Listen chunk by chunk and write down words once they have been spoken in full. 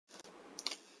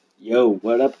Yo,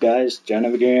 what up, guys?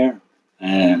 Jonathan here,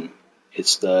 and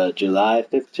it's the July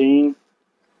 15th.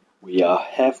 We are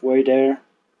halfway there.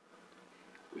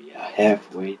 We are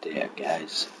halfway there,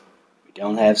 guys. We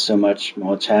don't have so much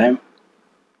more time,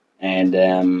 and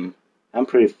I'm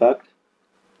pretty fucked.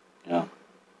 You know,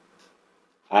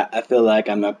 I feel like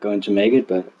I'm not going to make it,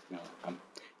 but I'm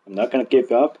not gonna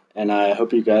give up, and I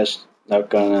hope you guys not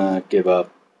gonna give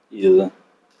up either.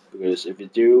 Because if you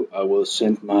do, I will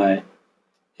send my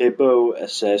hippo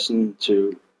assassin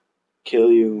to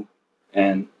kill you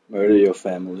and murder your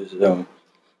family. So,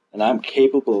 and I'm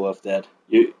capable of that.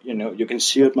 You can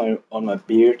see it on my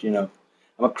beard. I'm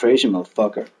a crazy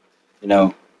motherfucker. You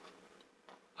know,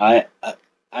 I I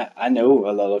I know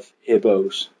a lot of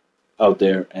hippos out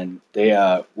there, and they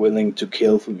are willing to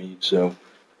kill for me. So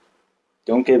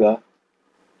don't give up.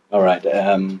 All right.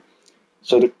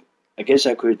 I guess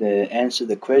I could answer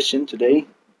the question today.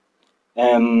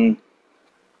 Um.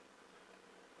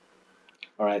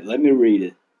 All right. Let me read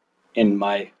it in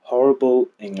my horrible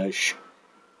English.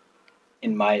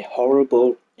 In my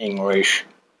horrible English.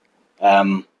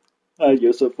 Um,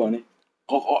 you're so funny.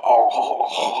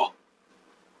 All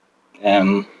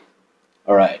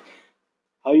right.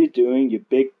 How you doing, you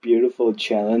big beautiful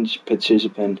challenge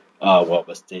participant? Oh, what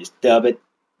was this? Stop it.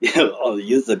 Oh,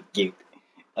 you're so cute.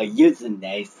 Oh, you're so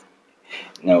nice.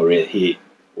 No, really,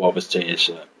 what was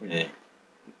this? Really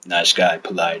nice guy,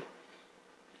 polite,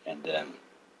 and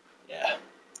yeah,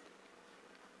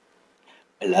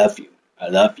 I love you. I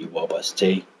love you. What was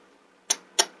this?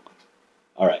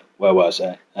 All right, where was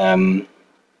I?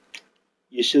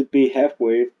 You should be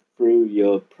halfway through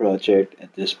your project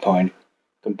at this point.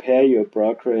 Compare your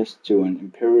progress to an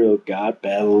Imperial Guard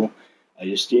battle. Are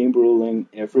you steamrolling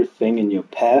everything in your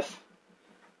path?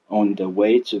 On the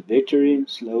way to victory,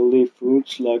 slowly food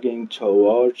slugging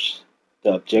towards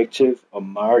the objective, or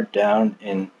marred down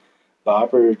in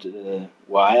barbed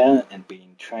wire and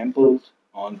being trampled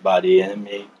on by the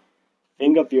enemy?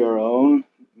 Think of your own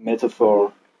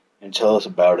metaphor and tell us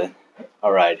about it.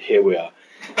 Alright, here we are.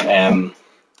 Um,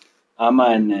 I'm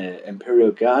an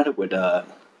Imperial Guard with a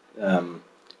uh,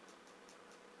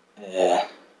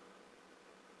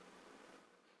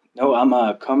 no, I'm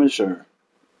a commissar,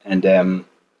 and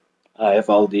I have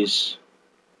all these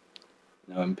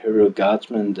Imperial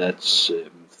Guardsmen that's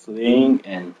fleeing,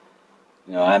 and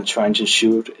I'm trying to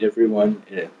shoot everyone.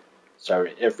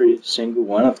 Every single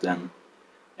one of them.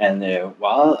 And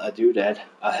while I do that,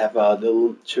 I have a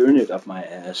little turnip up my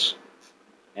ass,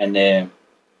 and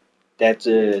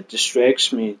that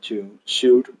distracts me to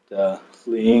shoot the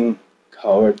fleeing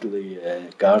cowardly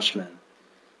guardsmen.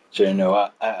 So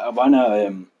I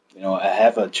wanna I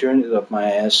have a turnip up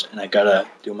my ass, and I gotta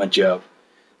do my job,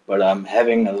 but I'm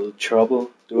having a little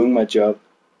trouble doing my job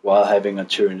while having a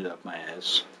turnip up my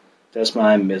ass. That's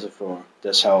my metaphor.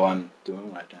 That's how I'm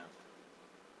doing right now.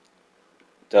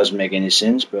 Doesn't make any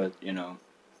sense, but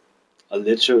I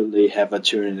literally have a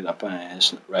turnip up my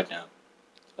ass right now.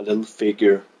 A little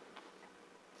figure.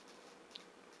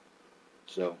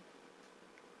 So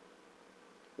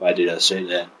why did I say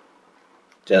that?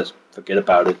 Just forget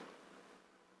about it.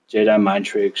 Jedi mind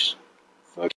tricks.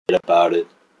 Forget about it.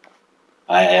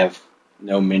 I have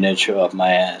no miniature of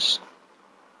my ass.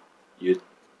 You,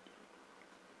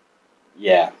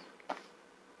 yeah.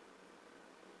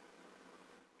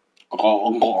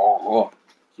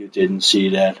 You didn't see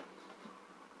that.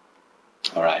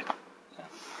 All right.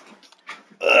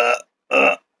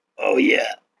 Uh, oh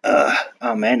yeah.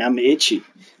 Oh man, I'm itchy.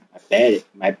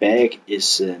 My back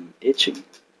is itching.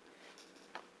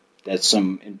 That's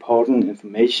some important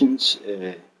informations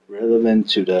relevant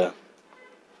to the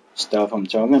stuff I'm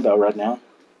talking about right now.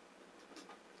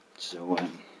 So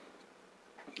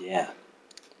yeah.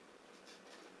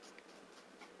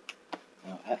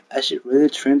 I should really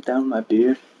trim down my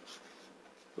beard,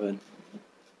 but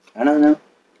I don't know.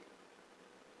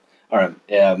 Alright,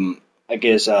 I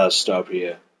guess I'll stop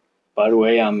here. By the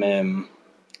way, I'm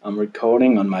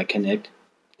recording on my Connect.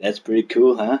 That's pretty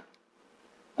cool, huh?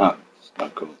 Oh, it's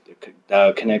not cool.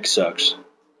 The Connect sucks.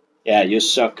 Yeah, you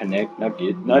suck, Connect. Not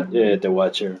you, not the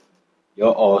watcher.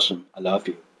 You're awesome. I love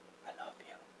you. I love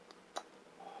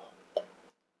you.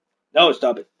 No,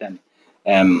 stop it. Damn it.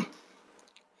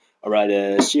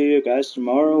 Alright, see you guys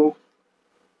tomorrow.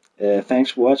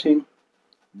 Thanks for watching.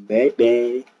 Bye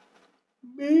bye.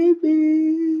 Bye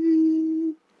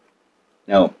bye.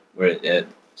 No, we're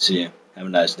see you. Have a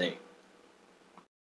nice day.